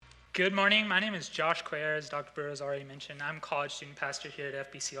Good morning. My name is Josh Cuellar, as Dr. Burrows already mentioned. I'm a college student pastor here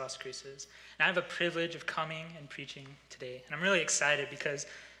at FBC Las Cruces. And I have a privilege of coming and preaching today. And I'm really excited because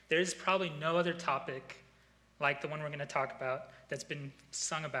there's probably no other topic like the one we're going to talk about that's been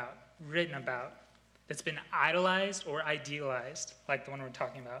sung about, written about, that's been idolized or idealized like the one we're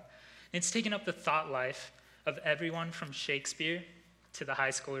talking about. And it's taken up the thought life of everyone from Shakespeare to the high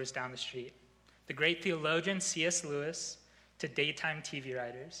schoolers down the street. The great theologian C.S. Lewis to daytime TV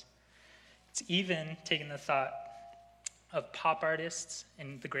writers. It's even taken the thought of pop artists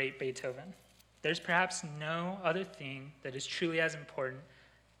and the great Beethoven. There's perhaps no other thing that is truly as important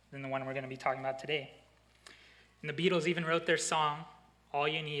than the one we're going to be talking about today. And the Beatles even wrote their song, All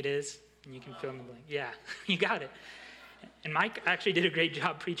You Need Is, and you can fill in the blank. Yeah, you got it. And Mike actually did a great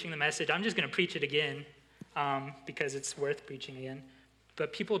job preaching the message. I'm just going to preach it again because it's worth preaching again.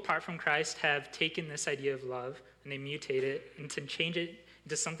 But people apart from Christ have taken this idea of love and they mutate it and to change it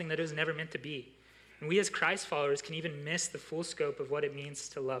into something that it was never meant to be. And we as Christ followers can even miss the full scope of what it means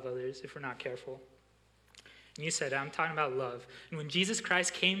to love others if we're not careful. And you said, I'm talking about love. And when Jesus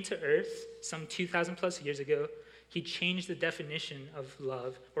Christ came to earth some 2,000 plus years ago, he changed the definition of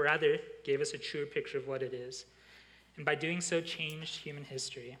love, or rather gave us a truer picture of what it is. And by doing so, changed human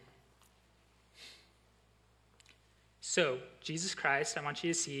history. So, Jesus Christ, I want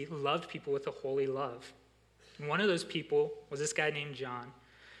you to see, loved people with a holy love. And one of those people was this guy named John.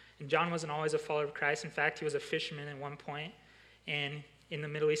 And John wasn't always a follower of Christ. In fact, he was a fisherman at one point. And in the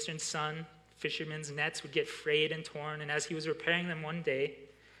Middle Eastern sun, fishermen's nets would get frayed and torn. And as he was repairing them one day,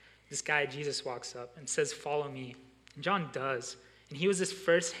 this guy, Jesus, walks up and says, "Follow me." And John does. And he was this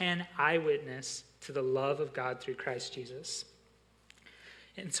firsthand eyewitness to the love of God through Christ Jesus.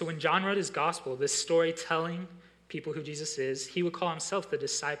 And so when John wrote his gospel, this story telling people who Jesus is, he would call himself the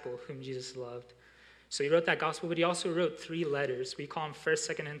disciple whom Jesus loved. So he wrote that gospel, but he also wrote 3 letters. We call them 1st,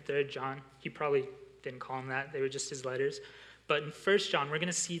 2nd, and 3rd John. He probably didn't call them that. They were just his letters. But in 1st John, we're going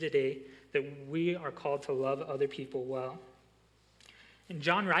to see today that we are called to love other people well. And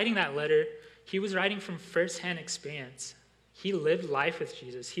John writing that letter, he was writing from firsthand experience. He lived life with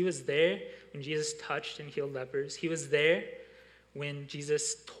Jesus. He was there when Jesus touched and healed lepers. He was there when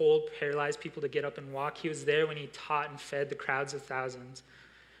Jesus told paralyzed people to get up and walk. He was there when he taught and fed the crowds of thousands.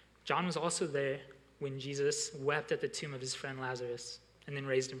 John was also there when Jesus wept at the tomb of his friend Lazarus and then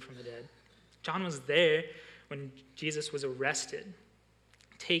raised him from the dead. John was there when Jesus was arrested,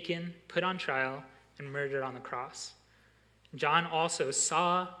 taken, put on trial, and murdered on the cross. John also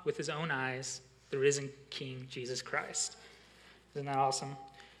saw with his own eyes the risen King, Jesus Christ. Isn't that awesome?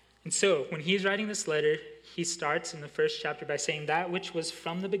 And so, when he's writing this letter, he starts in the 1st chapter by saying, "That which was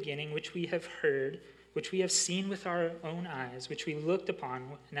from the beginning, which we have heard, which we have seen with our own eyes, which we looked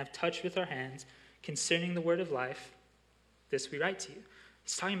upon and have touched with our hands, concerning the word of life, this we write to you."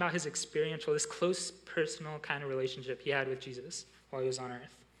 He's talking about his experiential, this close personal kind of relationship he had with Jesus while he was on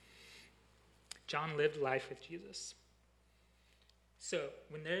earth. John lived life with Jesus. So,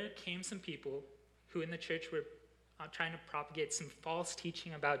 when there came some people who in the church were trying to propagate some false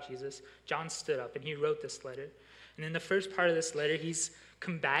teaching about Jesus, John stood up and he wrote this letter. And in the first part of this letter, he's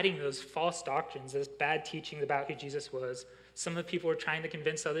combating those false doctrines, those bad teachings about who Jesus was. Some of the people were trying to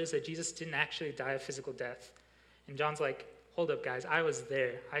convince others that Jesus didn't actually die a physical death. And John's like, hold up, guys, I was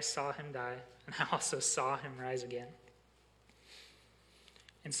there. I saw him die, and I also saw him rise again.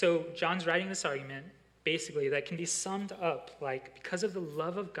 And so John's writing this argument, basically, that can be summed up like, because of the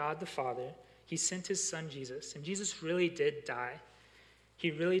love of God the Father, he sent his son Jesus, and Jesus really did die.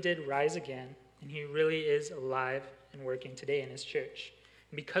 He really did rise again, and he really is alive and working today in his church.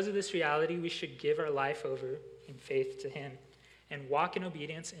 And because of this reality, we should give our life over in faith to him and walk in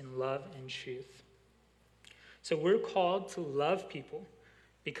obedience in love and truth. So we're called to love people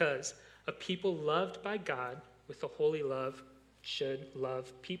because a people loved by God with a holy love should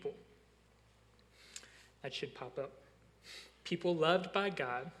love people. That should pop up. People loved by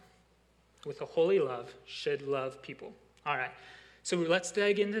God with a holy love should love people. All right, so let's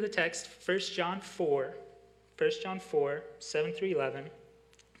dig into the text. 1 John 4, 7 through 11.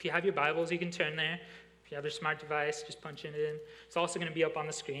 If you have your Bibles, you can turn there. If you have your smart device, just punch it in. It's also going to be up on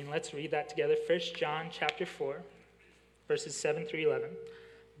the screen. Let's read that together. 1 John chapter 4, verses 7 through 11.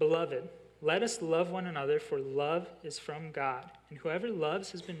 Beloved, let us love one another, for love is from God. And whoever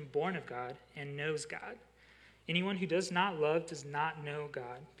loves has been born of God and knows God. Anyone who does not love does not know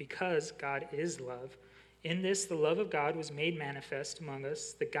God, because God is love. In this, the love of God was made manifest among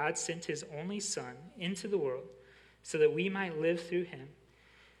us, that God sent his only Son into the world, so that we might live through him.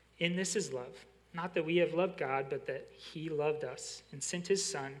 In this is love, not that we have loved God, but that he loved us, and sent his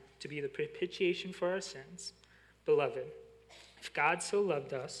Son to be the propitiation for our sins. Beloved, if God so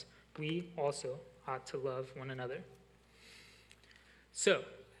loved us, we also ought to love one another. So,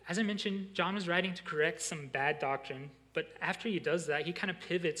 as I mentioned, John was writing to correct some bad doctrine, but after he does that, he kind of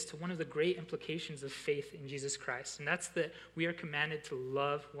pivots to one of the great implications of faith in Jesus Christ, and that's that we are commanded to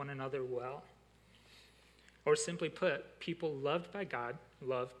love one another well. Or simply put, people loved by God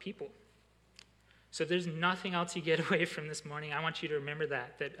love people. So if there's nothing else you get away from this morning, I want you to remember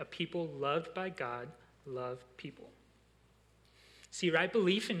that a people loved by God love people. See, right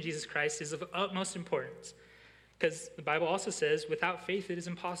belief in Jesus Christ is of utmost importance, because the Bible also says, without faith, it is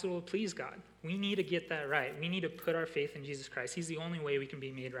impossible to please God. We need to get that right. We need to put our faith in Jesus Christ. He's the only way we can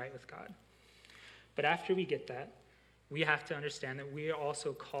be made right with God. But after we get that, we have to understand that we are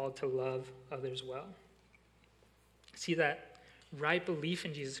also called to love others well. See, that right belief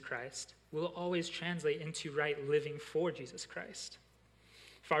in Jesus Christ will always translate into right living for Jesus Christ.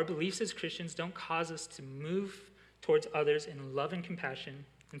 If our beliefs as Christians don't cause us to move towards others in love and compassion,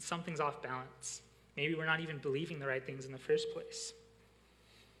 then something's off balance. Maybe we're not even believing the right things in the first place.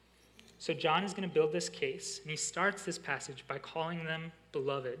 So John is going to build this case, and he starts this passage by calling them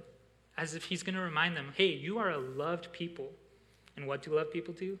beloved, as if he's going to remind them, hey, you are a loved people. And what do loved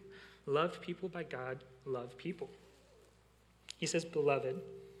people do? Loved people by God love people. He says beloved.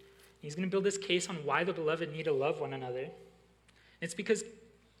 He's going to build this case on why the beloved need to love one another. It's because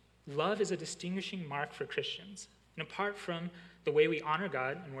love is a distinguishing mark for Christians. And apart from the way we honor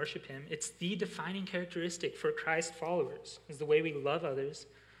God and worship him, it's the defining characteristic for Christ followers, is the way we love others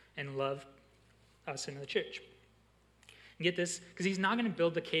and love us in the church. And get this, because he's not going to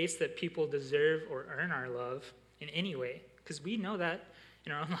build the case that people deserve or earn our love in any way, because we know that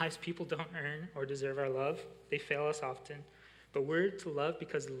in our own lives people don't earn or deserve our love. They fail us often. But we're to love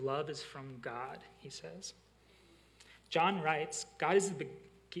because love is from God, he says. John writes, God is the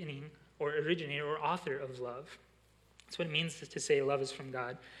beginning or originator or author of love. That's what it means to say love is from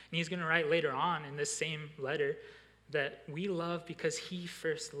God. And he's going to write later on in this same letter that we love because he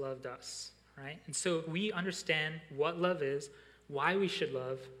first loved us, right? And so we understand what love is, why we should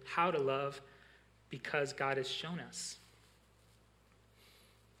love, how to love, because God has shown us.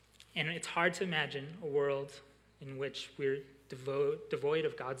 And it's hard to imagine a world in which we're devoid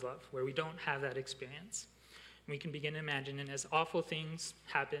of God's love, where we don't have that experience. We can begin to imagine, and as awful things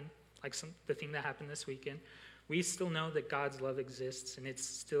happen, like the thing that happened this weekend, we still know that God's love exists, and it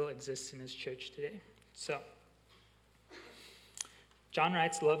still exists in his church today. So, John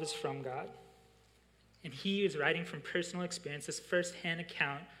writes, love is from God. And he is writing from personal experience, this first-hand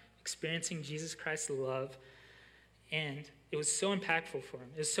account, experiencing Jesus Christ's love. And it was so impactful for him.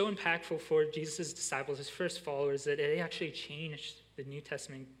 It was so impactful for Jesus' disciples, his first followers, that it actually changed the New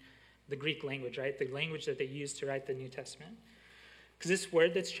Testament, the Greek language, right? The language that they used to write the New Testament. Because this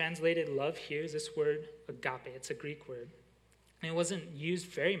word that's translated love here is this word agape. It's a Greek word. And it wasn't used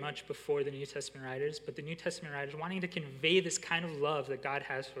very much before the New Testament writers, but the New Testament writers, wanting to convey this kind of love that God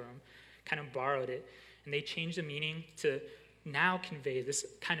has for them, kind of borrowed it. And they changed the meaning to now convey this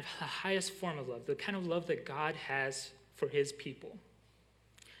kind of the highest form of love, the kind of love that God has for his people.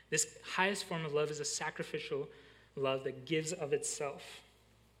 This highest form of love is a sacrificial love that gives of itself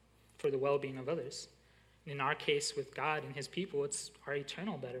for the well-being of others. In our case with God and his people, it's our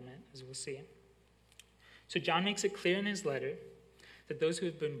eternal betterment, as we'll see. So John makes it clear in his letter that those who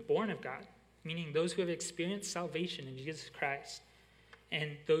have been born of God, meaning those who have experienced salvation in Jesus Christ,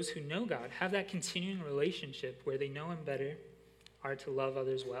 and those who know God, have that continuing relationship where they know him better, are to love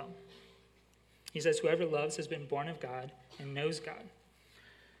others well. He says, whoever loves has been born of God and knows God.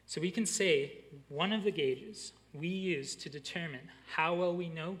 So we can say one of the gauges we use to determine how well we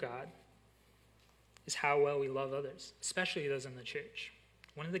know God is how well we love others, especially those in the church.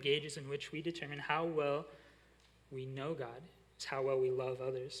 One of the gauges in which we determine how well we know God is how well we love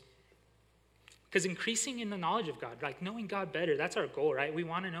others. Because increasing in the knowledge of God, like knowing God better, that's our goal, right? We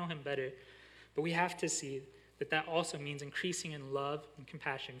want to know him better. But we have to see that also means increasing in love and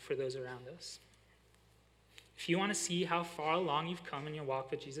compassion for those around us. If you want to see how far along you've come in your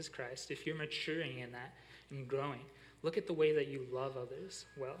walk with Jesus Christ, if you're maturing in that and growing, look at the way that you love others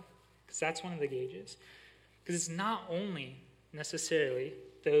well, because that's one of the gauges. Because it's not only necessarily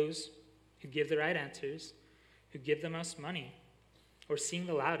those who give the right answers, who give the most money, or sing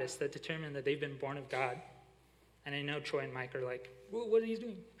the loudest that determine that they've been born of God. And I know Troy and Mike are like, well, what are you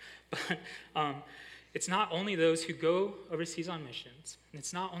doing? But it's not only those who go overseas on missions. And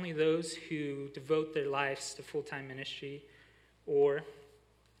it's not only those who devote their lives to full-time ministry or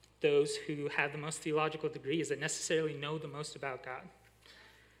those who have the most theological degrees that necessarily know the most about God.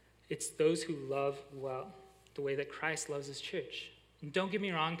 It's those who love well, the way that Christ loves his church. And don't get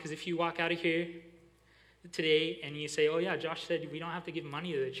me wrong, because if you walk out of here today and you say, oh yeah, Josh said we don't have to give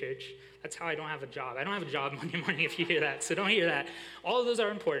money to the church. That's how I don't have a job. I don't have a job Monday morning if you hear that, so don't hear that. All of those are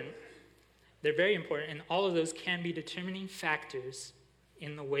important. They're very important, and all of those can be determining factors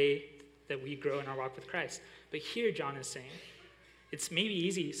in the way that we grow in our walk with Christ. But here John is saying, it's maybe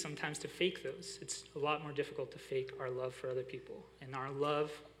easy sometimes to fake those. It's a lot more difficult to fake our love for other people. And our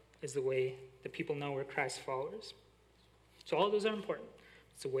love is the way that people know we're Christ's followers. So all of those are important.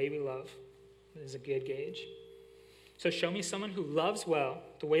 It's the way we love. It is a good gauge. So show me someone who loves well,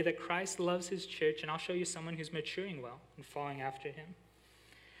 the way that Christ loves his church, and I'll show you someone who's maturing well and following after him.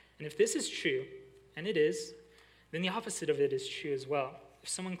 And if this is true, and it is, then the opposite of it is true as well. If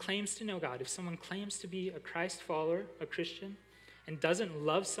someone claims to know God, if someone claims to be a Christ follower, a Christian, and doesn't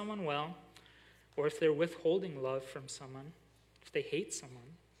love someone well, or if they're withholding love from someone, if they hate someone,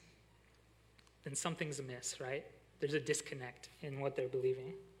 then something's amiss, right? There's a disconnect in what they're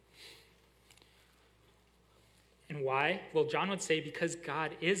believing. And why? Well, John would say because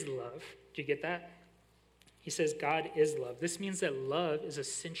God is love. Do you get that? He says God is love. This means that love is a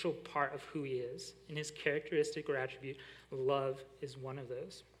central part of who he is. In his characteristic or attribute, love is one of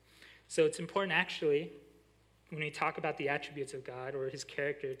those. So it's important actually, when we talk about the attributes of God or his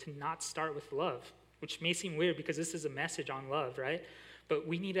character, to not start with love, which may seem weird because this is a message on love, right? But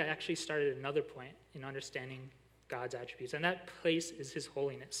we need to actually start at another point in understanding God's attributes, and that place is his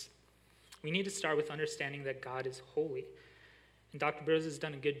holiness. We need to start with understanding that God is holy. And Dr. Burroughs has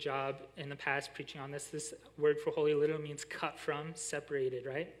done a good job in the past preaching on this. This word for holy literally means cut from, separated,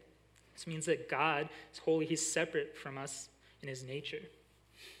 right? This means that God is holy. He's separate from us in his nature.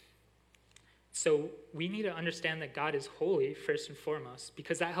 So we need to understand that God is holy first and foremost,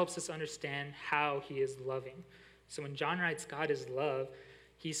 because that helps us understand how he is loving. So when John writes God is love,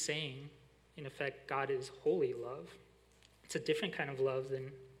 he's saying, in effect, God is holy love. It's a different kind of love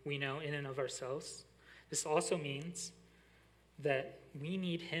than we know in and of ourselves. This also means that we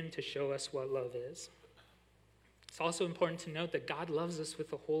need him to show us what love is. It's also important to note that God loves us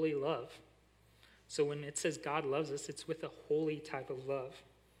with a holy love. So when it says God loves us, it's with a holy type of love.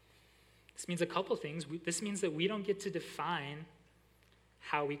 This means a couple things. This means that we don't get to define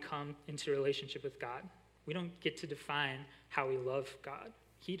how we come into a relationship with God. We don't get to define how we love God.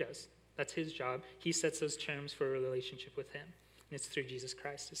 He does. That's his job. He sets those terms for a relationship with him. And it's through Jesus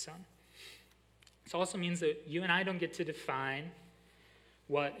Christ, his son. This also means that you and I don't get to define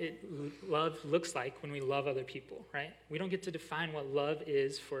what love looks like when we love other people, right? We don't get to define what love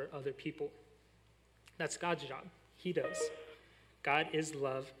is for other people. That's God's job. He does. God is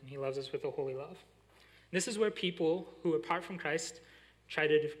love, and he loves us with a holy love. This is where people who, apart from Christ, try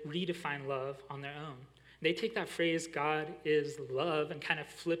to redefine love on their own. They take that phrase, God is love, and kind of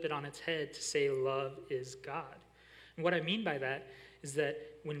flip it on its head to say love is God. And what I mean by that is that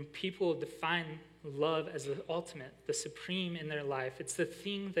when people define love as the ultimate, the supreme in their life, it's the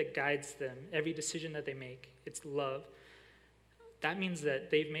thing that guides them, every decision that they make, it's love. That means that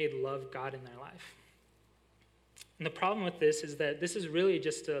they've made love God in their life. And the problem with this is that this is really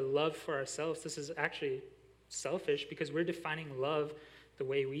just a love for ourselves. This is actually selfish because we're defining love the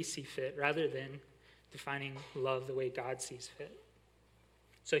way we see fit rather than defining love the way God sees fit.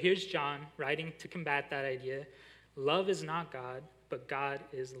 So here's John writing to combat that idea. Love is not God, but God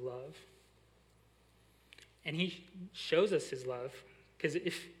is love. And he shows us his love, because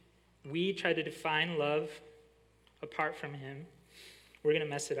if we try to define love apart from him, we're going to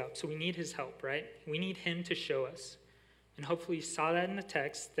mess it up. So we need his help, right? We need him to show us. And hopefully you saw that in the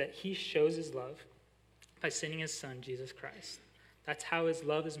text, that he shows his love by sending his son, Jesus Christ. That's how his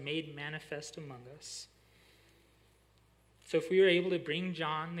love is made manifest among us. So if we were able to bring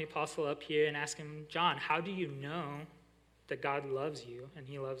John, the apostle, up here and ask him, John, how do you know that God loves you and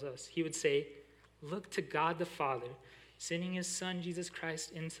he loves us? He would say, look to God the Father, sending his son, Jesus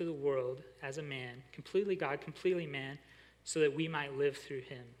Christ, into the world as a man, completely God, completely man, so that we might live through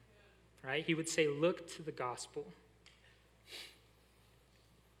him, right? He would say, look to the gospel.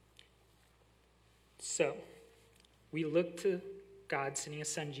 So, we look to God sending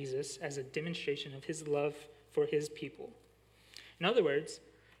his son Jesus as a demonstration of his love for his people. In other words,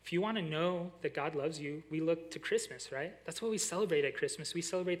 if you want to know that God loves you, we look to Christmas, right? That's what we celebrate at Christmas. We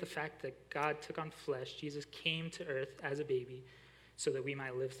celebrate the fact that God took on flesh. Jesus came to earth as a baby so that we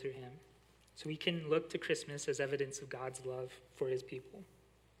might live through him. So we can look to Christmas as evidence of God's love for his people.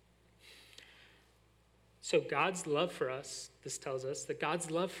 So God's love for us, this tells us, that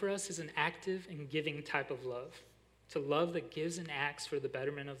God's love for us is an active and giving type of love. It's a love that gives and acts for the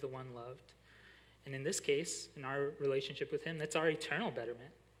betterment of the one loved. And in this case, in our relationship with him, that's our eternal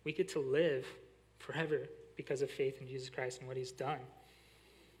betterment. We get to live forever because of faith in Jesus Christ and what he's done.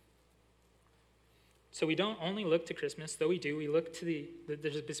 So we don't only look to Christmas, though we do. We look to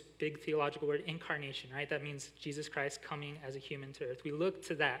there's this big theological word, incarnation, right? That means Jesus Christ coming as a human to earth. We look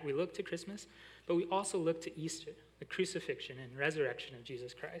to that. We look to Christmas, but we also look to Easter, the crucifixion and resurrection of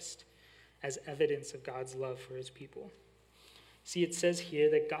Jesus Christ, as evidence of God's love for his people. See, it says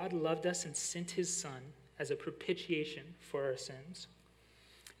here that God loved us and sent his Son as a propitiation for our sins.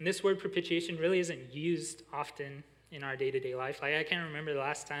 And this word propitiation really isn't used often in our day-to-day life. Like, I can't remember the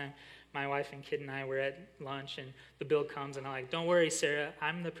last time my wife and kid and I were at lunch and the bill comes and I'm like, don't worry, Sarah,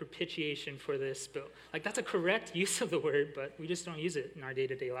 I'm the propitiation for this bill. Like, that's a correct use of the word, but we just don't use it in our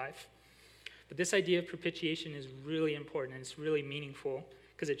day-to-day life. But this idea of propitiation is really important and it's really meaningful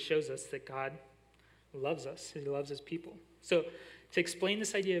because it shows us that God loves us. He loves his people. So to explain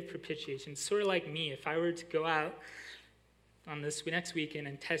this idea of propitiation, it's sort of like me. If I were to go out on this next weekend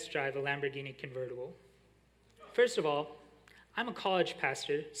and test drive a Lamborghini convertible, first of all, I'm a college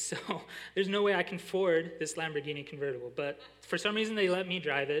pastor, so there's no way I can afford this Lamborghini convertible. But for some reason, they let me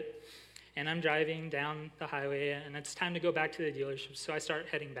drive it, and I'm driving down the highway, and it's time to go back to the dealership, so I start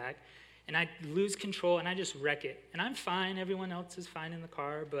heading back. And I lose control, and I just wreck it. And I'm fine. Everyone else is fine in the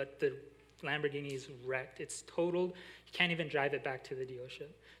car, but the Lamborghini is wrecked. It's totaled. You can't even drive it back to the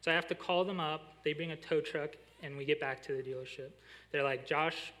dealership. So I have to call them up. They bring a tow truck, and we get back to the dealership. They're like,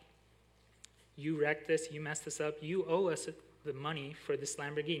 Josh, you wrecked this. You messed this up. You owe us the money for this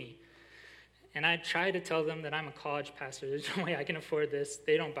Lamborghini. And I try to tell them that I'm a college pastor. There's no way I can afford this.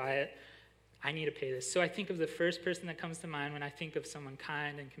 They don't buy it. I need to pay this. So I think of the first person that comes to mind when I think of someone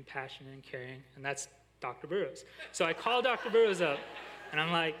kind and compassionate and caring, and that's Dr. Burrows. So I call Dr. Burrows up, and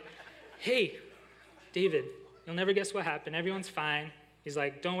I'm like, hey, David, you'll never guess what happened. Everyone's fine. He's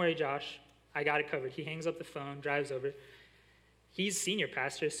like, don't worry, Josh. I got it covered. He hangs up the phone, drives over. He's senior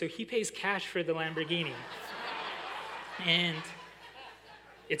pastor, so he pays cash for the Lamborghini. And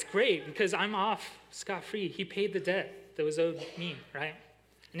it's great because I'm off scot-free. He paid the debt that was owed me, right?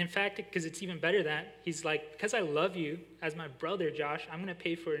 And in fact, because it's even better that, he's like, because I love you as my brother, Josh, I'm going to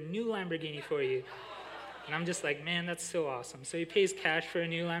pay for a new Lamborghini for you. And I'm just like, man, that's so awesome. So he pays cash for a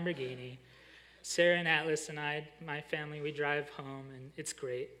new Lamborghini. Sarah and Atlas and I, my family, we drive home, and it's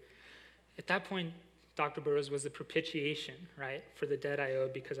great. At that point, Dr. Burrows was the propitiation, right, for the debt I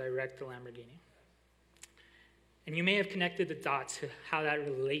owed because I wrecked the Lamborghini. And you may have connected the dots to how that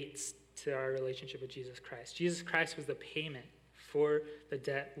relates to our relationship with Jesus Christ. Jesus Christ was the payment for the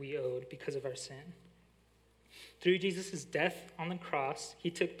debt we owed because of our sin. Through Jesus' death on the cross, he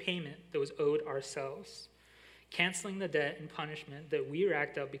took payment that was owed ourselves, canceling the debt and punishment that we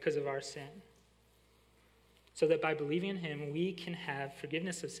racked up because of our sin, so that by believing in him, we can have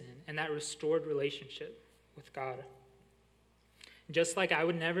forgiveness of sin and that restored relationship with God. Just like I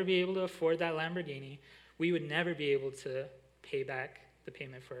would never be able to afford that Lamborghini, we would never be able to pay back the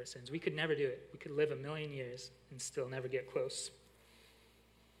payment for our sins. We could never do it. We could live 1,000,000 years and still never get close.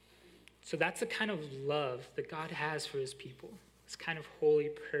 So that's the kind of love that God has for his people. This kind of holy,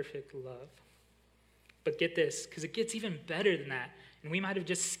 perfect love. But get this, because it gets even better than that. And we might have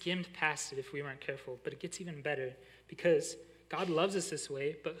just skimmed past it if we weren't careful, but it gets even better because God loves us this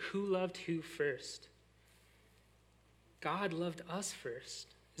way, but who loved who first? God loved us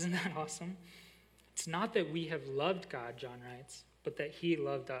first. Isn't that awesome? It's not that we have loved God, John writes, but that he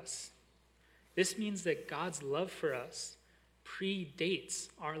loved us. This means that God's love for us predates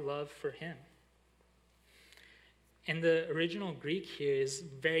our love for him. And the original Greek here is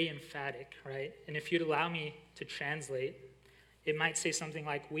very emphatic, right? And if you'd allow me to translate, it might say something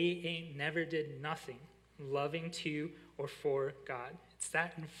like, we ain't never did nothing loving to or for God. It's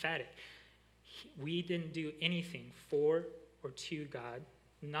that emphatic. We didn't do anything for or to God,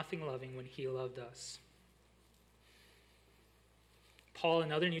 nothing loving when he loved us. Paul,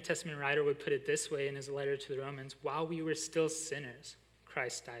 another New Testament writer, would put it this way in his letter to the Romans: while we were still sinners,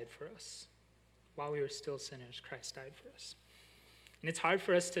 Christ died for us. While we were still sinners, Christ died for us. And it's hard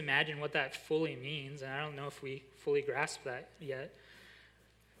for us to imagine what that fully means, and I don't know if we fully grasp that yet,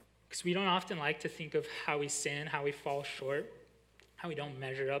 because we don't often like to think of how we sin, how we fall short, how we don't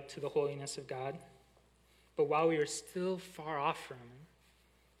measure up to the holiness of God. But while we were still far off from him,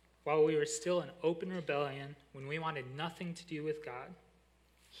 while we were still in open rebellion, when we wanted nothing to do with God,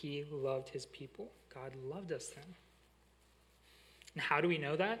 he loved his people. God loved us then. And how do we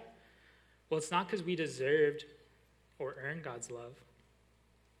know that? Well, it's not because we deserved or earned God's love,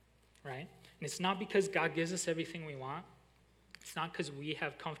 right? And it's not because God gives us everything we want. It's not because we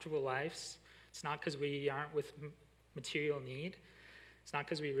have comfortable lives. It's not because we aren't with material need. It's not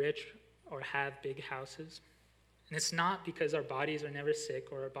because we're rich or have big houses. And it's not because our bodies are never sick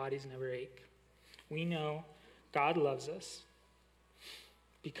or our bodies never ache. We know God loves us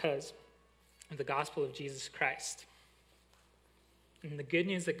because of the gospel of Jesus Christ. And the good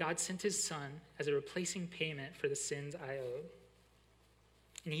news that God sent his son as a replacing payment for the sins I owed.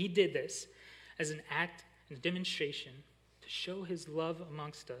 And he did this as an act and demonstration to show his love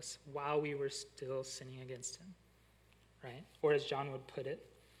amongst us while we were still sinning against him. Right? Or as John would put it,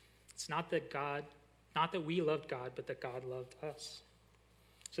 it's not that we loved God, but that God loved us.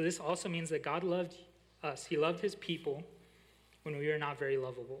 So this also means that God loved us. He loved his people when we were not very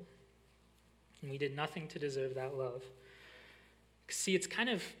lovable. And we did nothing to deserve that love. See, it's kind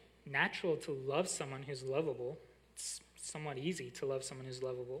of natural to love someone who's lovable. It's somewhat easy to love someone who's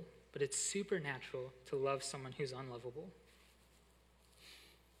lovable, but it's supernatural to love someone who's unlovable.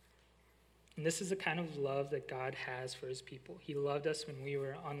 And this is the kind of love that God has for his people. He loved us when we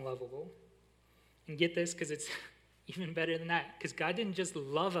were unlovable. And get this, because it's even better than that, because God didn't just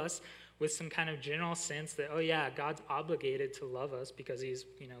love us with some kind of general sense that, oh yeah, God's obligated to love us because he's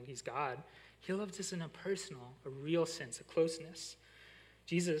God. He loved us in a personal, a real sense, a closeness.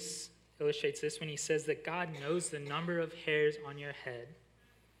 Jesus illustrates this when he says that God knows the number of hairs on your head.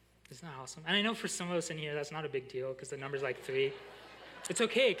 Isn't that awesome? And I know for some of us in here, that's not a big deal because the number's like 3. It's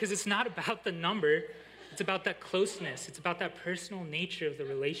okay because it's not about the number. It's about that closeness. It's about that personal nature of the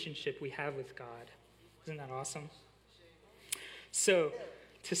relationship we have with God. Isn't that awesome? So,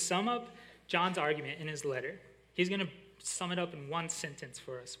 to sum up John's argument in his letter, he's going to sum it up in one sentence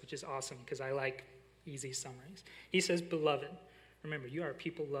for us, which is awesome because I like easy summaries. He says, "Beloved, remember, you are a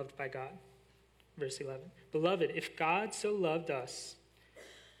people loved by God." Verse 11, "Beloved, if God so loved us,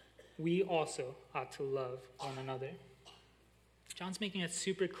 we also ought to love one another." John's making it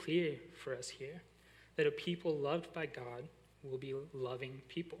super clear for us here that a people loved by God will be loving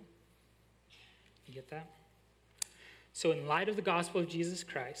people. You get that? So in light of the gospel of Jesus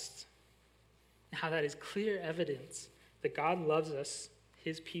Christ, how that is clear evidence that God loves us,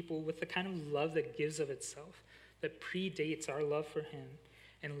 his people, with the kind of love that gives of itself, that predates our love for him,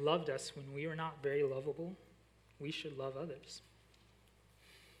 and loved us when we were not very lovable, we should love others.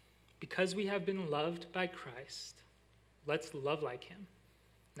 Because we have been loved by Christ, let's love like him.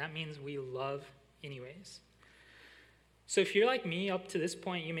 That means we love anyways. So if you're like me up to this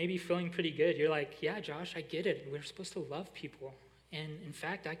point, you may be feeling pretty good. You're like, yeah, Josh, I get it. We're supposed to love people. And in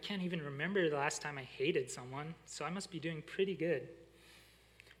fact, I can't even remember the last time I hated someone, so I must be doing pretty good.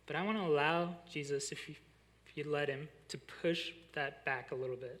 But I want to allow Jesus, if you let him, to push that back a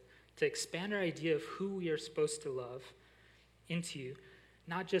little bit, to expand our idea of who we are supposed to love into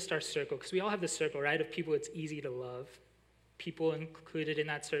not just our circle, because we all have this circle, right, of people it's easy to love. People included in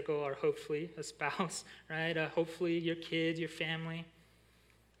that circle are hopefully a spouse, right? Hopefully your kids, your family,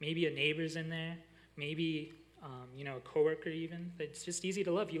 maybe a neighbor's in there, maybe a coworker even. It's just easy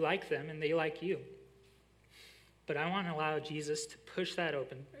to love. You like them and they like you. But I want to allow Jesus to push that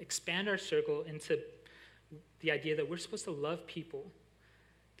open, expand our circle into the idea that we're supposed to love people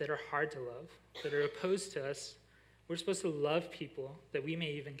that are hard to love, that are opposed to us. We're supposed to love people that we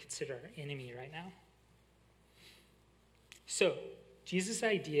may even consider our enemy right now. So, Jesus'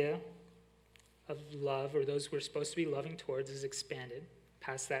 idea of love, or those we're supposed to be loving towards, is expanded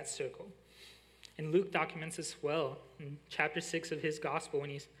past that circle. And Luke documents this well in chapter 6 of his gospel when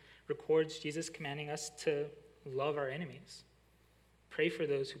he records Jesus commanding us to love our enemies. Pray for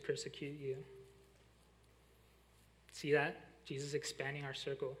those who persecute you. See that? Jesus expanding our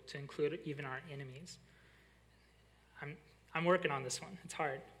circle to include even our enemies. I'm working on this one. It's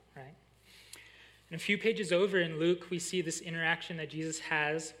hard, right? And a few pages over in Luke, we see this interaction that Jesus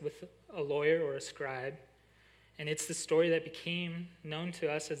has with a lawyer or a scribe. And it's the story that became known to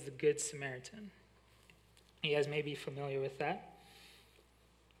us as the Good Samaritan. You guys may be familiar with that.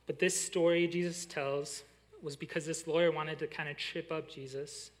 But this story Jesus tells was because this lawyer wanted to kind of trip up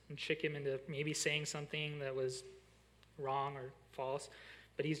Jesus and trick him into maybe saying something that was wrong or false.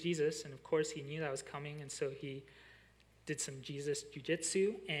 But he's Jesus, and of course he knew that was coming, and so he did some Jesus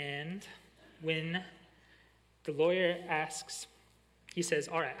jujitsu. And when the lawyer asks, he says,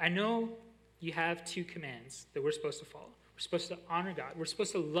 all right, I know you have 2 commands that we're supposed to follow. We're supposed to honor God. We're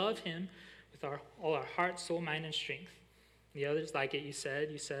supposed to love him with all our heart, soul, mind, and strength. The others, like it, you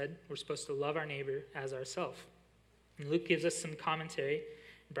said we're supposed to love our neighbor as ourselves. And Luke gives us some commentary.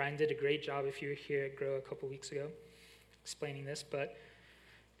 Brian did a great job if you were here at Grow a couple weeks ago explaining this, but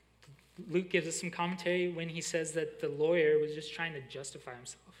Luke gives us some commentary when he says that the lawyer was just trying to justify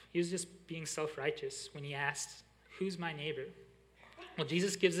himself. He was just being self-righteous when he asked, who's my neighbor? Well,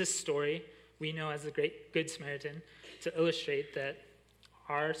 Jesus gives this story, we know as the great Good Samaritan, to illustrate that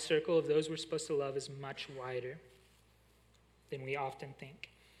our circle of those we're supposed to love is much wider than we often think.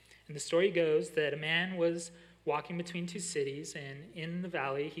 And the story goes that a man was walking between two cities, and in the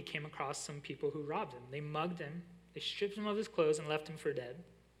valley, he came across some people who robbed him. They mugged him, they stripped him of his clothes, and left him for dead.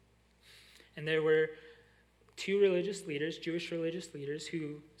 And there were two religious leaders, Jewish religious leaders,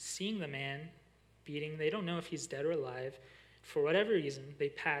 who, seeing the man beating, they don't know if he's dead or alive. For whatever reason, they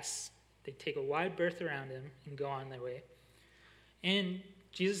take a wide berth around him and go on their way. And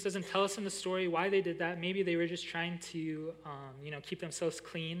Jesus doesn't tell us in the story why they did that. Maybe they were just trying to, keep themselves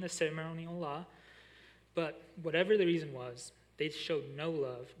clean, the ceremonial law. But whatever the reason was, they showed no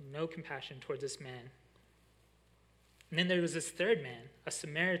love, no compassion towards this man. And then there was this third man, a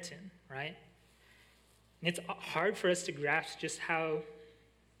Samaritan, right? And it's hard for us to grasp just how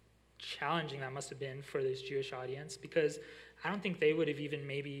challenging that must have been for this Jewish audience, because I don't think they would have even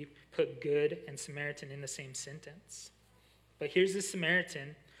maybe put good and Samaritan in the same sentence. But here's the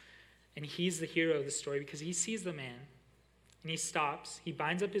Samaritan, and he's the hero of the story because he sees the man, and he stops, he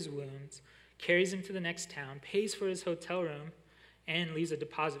binds up his wounds, carries him to the next town, pays for his hotel room, and leaves a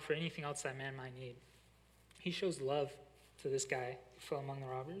deposit for anything else that man might need. He shows love to this guy who fell among the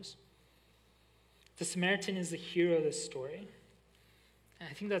robbers. The Samaritan is the hero of this story. And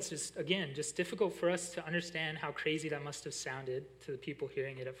I think that's just difficult for us to understand how crazy that must have sounded to the people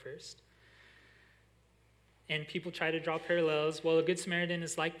hearing it at first. And people try to draw parallels. Well, a Good Samaritan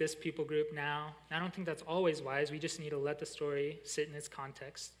is like this people group now. And I don't think that's always wise. We just need to let the story sit in its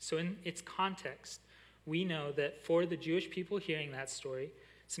context. So in its context, we know that for the Jewish people hearing that story,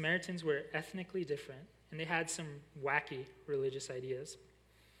 Samaritans were ethnically different, and they had some wacky religious ideas.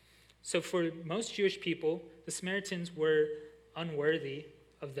 So for most Jewish people, the Samaritans were unworthy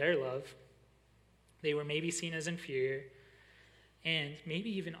of their love. They were maybe seen as inferior, and maybe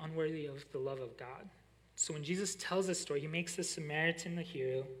even unworthy of the love of God. So when Jesus tells this story, he makes the Samaritan the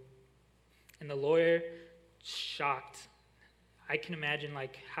hero, and the lawyer, shocked. I can imagine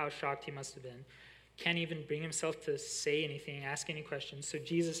how shocked he must have been. Can't even bring himself to say anything, ask any questions. So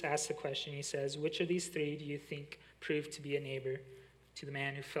Jesus asks the question. He says, "Which of these three do you think proved to be a neighbor to the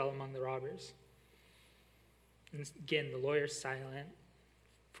man who fell among the robbers?" And again, the lawyer's silent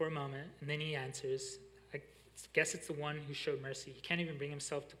for a moment, and then he answers, "I guess it's the one who showed mercy." He can't even bring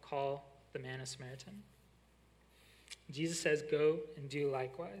himself to call the man a Samaritan. Jesus says, "Go and do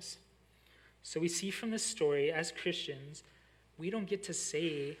likewise." So we see from this story, as Christians, we don't get to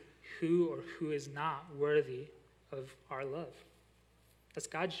say who or who is not worthy of our love. That's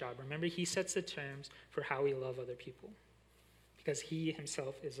God's job. Remember, he sets the terms for how we love other people because he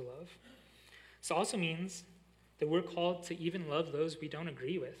himself is love. This also means that we're called to even love those we don't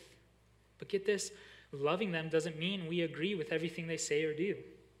agree with. But get this, loving them doesn't mean we agree with everything they say or do.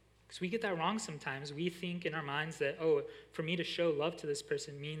 Because we get that wrong sometimes. We think in our minds that, for me to show love to this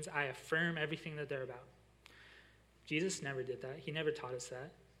person means I affirm everything that they're about. Jesus never did that. He never taught us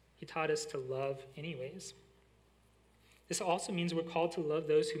that. He taught us to love anyways. This also means we're called to love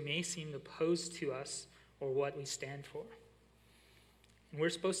those who may seem opposed to us or what we stand for. And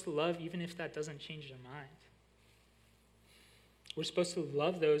we're supposed to love even if that doesn't change their mind. We're supposed to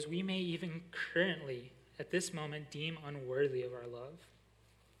love those we may even currently, at this moment, deem unworthy of our love.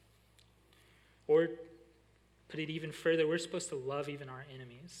 Or, put it even further, we're supposed to love even our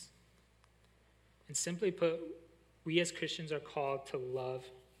enemies. And simply put, we as Christians are called to love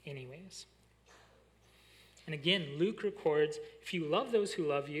anyways. And again, Luke records, if you love those who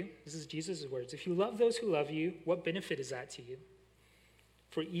love you, this is Jesus' words, if you love those who love you, what benefit is that to you?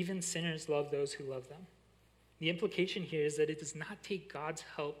 For even sinners love those who love them. The implication here is that it does not take God's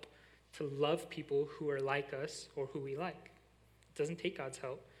help to love people who are like us or who we like. It doesn't take God's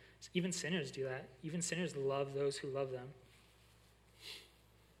help. Even sinners do that. Even sinners love those who love them.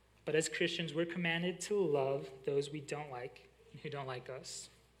 But as Christians, we're commanded to love those we don't like and who don't like us.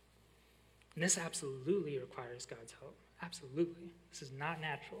 And this absolutely requires God's help. Absolutely. This is not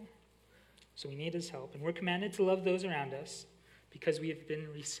natural. So we need his help. And we're commanded to love those around us because we have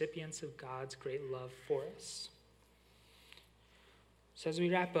been recipients of God's great love for us. So as we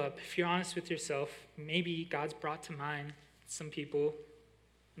wrap up, if you're honest with yourself, maybe God's brought to mind some people,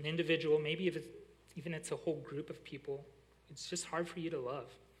 an individual, maybe if it's a whole group of people, it's just hard for you to love.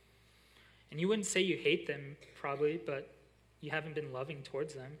 And you wouldn't say you hate them, probably, but you haven't been loving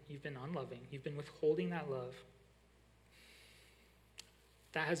towards them. You've been unloving. You've been withholding that love.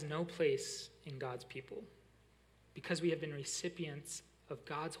 That has no place in God's people. Because we have been recipients of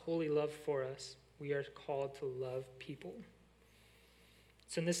God's holy love for us, we are called to love people.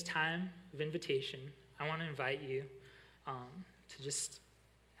 So in this time of invitation, I want to invite you to just,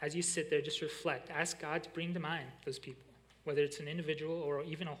 as you sit there, just reflect. Ask God to bring to mind those people, whether it's an individual or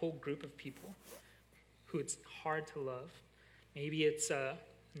even a whole group of people who it's hard to love. Maybe it's a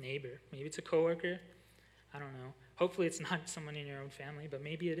neighbor. Maybe it's a coworker. I don't know. Hopefully it's not someone in your own family, but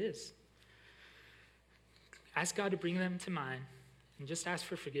maybe it is. Ask God to bring them to mind and just ask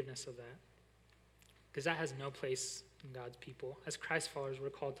for forgiveness of that. Because that has no place in God's people. As Christ followers, we're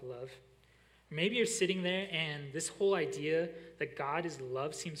called to love. Maybe you're sitting there and this whole idea that God is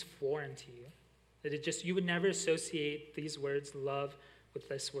love seems foreign to you. That you would never associate these words, love, with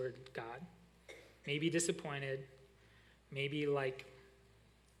this word, God. Maybe disappointed, maybe like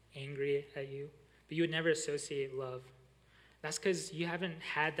angry at you, but you would never associate love. That's because you haven't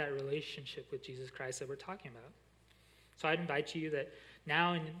had that relationship with Jesus Christ that we're talking about. So I'd invite you that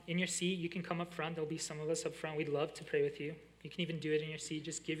now in your seat, you can come up front. There'll be some of us up front. We'd love to pray with you. You can even do it in your seat.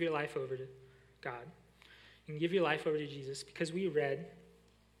 Just give your life over to God. You can give your life over to Jesus, because we read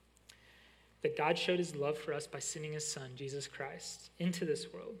that God showed his love for us by sending his son, Jesus Christ, into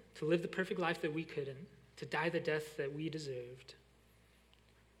this world to live the perfect life that we couldn't, to die the death that we deserved,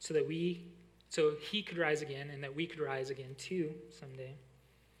 so he could rise again and that we could rise again too someday.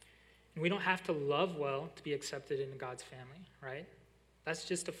 And we don't have to love well to be accepted into God's family, right? That's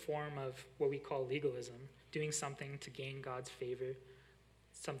just a form of what we call legalism, doing something to gain God's favor,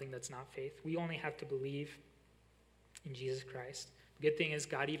 something that's not faith. We only have to believe in Jesus Christ. The good thing is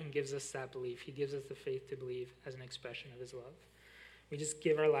God even gives us that belief. He gives us the faith to believe as an expression of his love. We just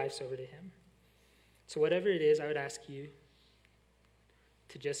give our lives over to him. So whatever it is, I would ask you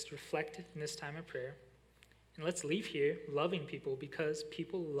to just reflect in this time of prayer. And let's leave here loving people, because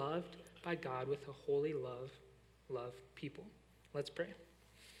people loved by God with a holy love people. Let's pray.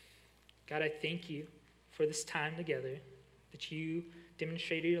 God, I thank you for this time together, that you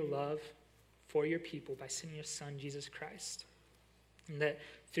demonstrated your love for your people by sending your son, Jesus Christ, and that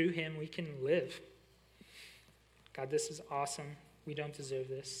through him we can live. God, this is awesome. We don't deserve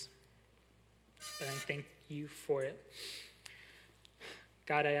this, but I thank you for it.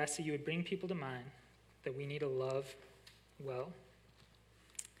 God, I ask that you would bring people to mind that we need to love well.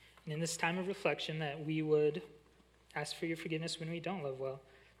 And in this time of reflection, that we would ask for your forgiveness when we don't love well.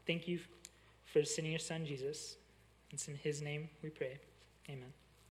 Thank you for sending your son, Jesus. It's in his name we pray. Amen.